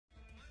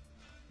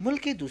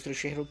मुल्क के दूसरे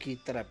शहरों की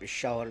तरह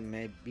पेशावर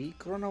में भी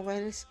कोरोना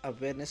वायरस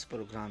अवेयरनेस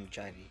प्रोग्राम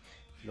जारी।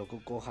 लोगों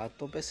को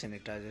हाथों पर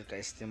सैनिटाइजर का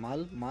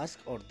इस्तेमाल,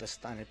 मास्क और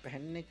दस्ताने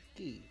पहनने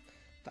की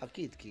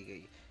ताकीद की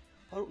गई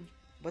और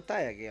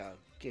बताया गया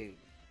कि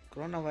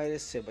कोरोना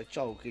वायरस से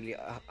बचाव के लिए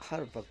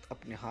हर वक्त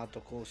अपने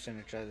हाथों को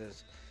सैनिटाइजर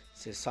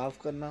से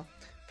साफ करना,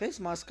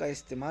 फेस मास्क का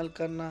इस्तेमाल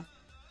करना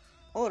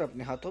और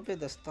अपने हाथों पे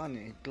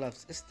दस्ताने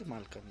ग्लव्स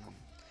इस्तेमाल करना।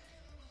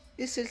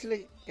 इस सिलसिले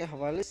के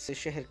हवाले से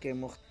शहर के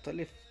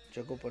मुख्तलिफ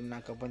जगहों पर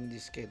नाकाबंदी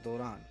के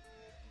दौरान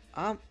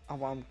आम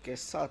आवाम के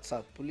साथ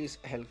साथ पुलिस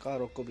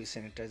एहलकारों को भी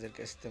सैनिटाइज़र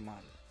का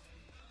इस्तेमाल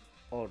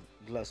और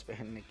ग्लव्स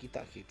पहनने की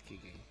ताकीद की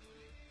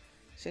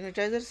गई।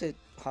 सैनिटाइज़र से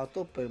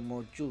हाथों पर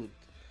मौजूद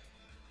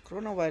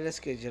कोरोना वायरस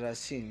के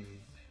जरासीम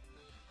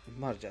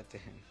मर जाते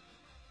हैं।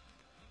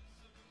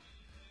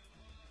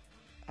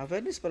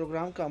 अवेयरनेस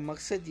प्रोग्राम का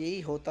मकसद यही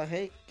होता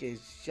है कि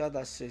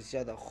ज़्यादा से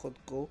ज़्यादा ख़ुद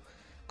को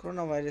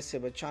कोरोना वायरस से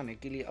बचाने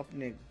के लिए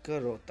अपने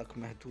घरों तक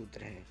महदूद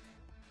रहें।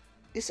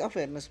 इस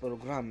अवेयरनेस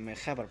प्रोग्राम में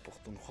खैबर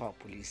पख्तूनख्वा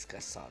पुलिस का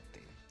साथ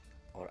दें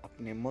और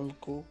अपने मुल्क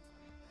को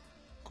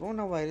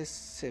कोरोना वायरस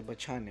से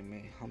बचाने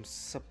में हम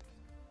सब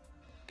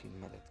की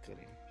मदद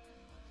करें।